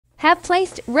have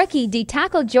placed rookie D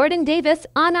tackle Jordan Davis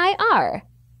on IR.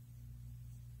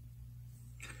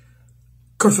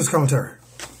 Coach's commentary.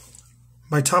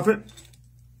 My topic,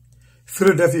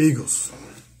 Philadelphia Eagles.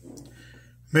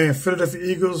 Man, Philadelphia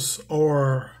Eagles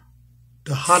are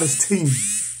the hottest team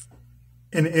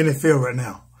in the NFL right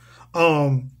now.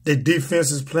 Their defense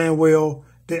is playing well.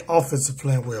 Their offense is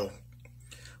playing well.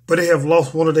 But they have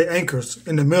lost one of their anchors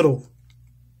in the middle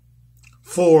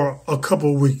for a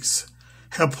couple of weeks.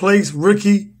 Have placed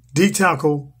rookie D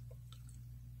tackle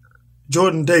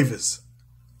Jordan Davis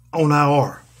on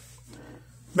IR.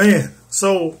 Man,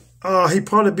 so he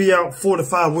probably be out 4 to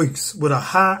 5 weeks with a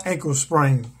high ankle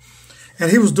sprain. And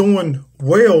he was doing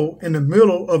well in the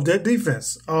middle of that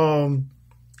defense.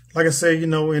 Like I said, in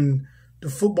the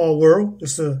football world,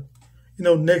 it's the,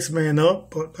 next man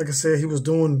up. But like I said, he was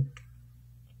doing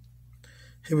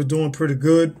pretty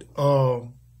good,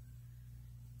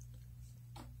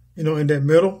 in that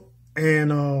middle.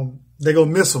 And they're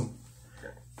going to miss him.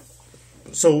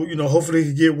 So, hopefully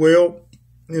he get well.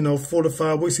 4 to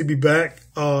 5 weeks he'll be back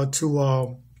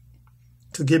to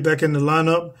get back in the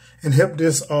lineup and help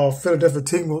this Philadelphia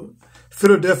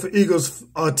Eagles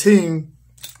team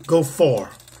go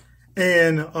far.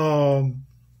 And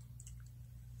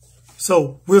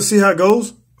so we'll see how it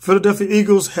goes. Philadelphia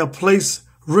Eagles have placed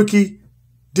rookie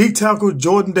D tackle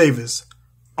Jordan Davis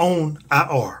on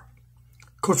IR.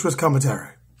 Coach Chris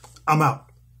commentary. I'm out.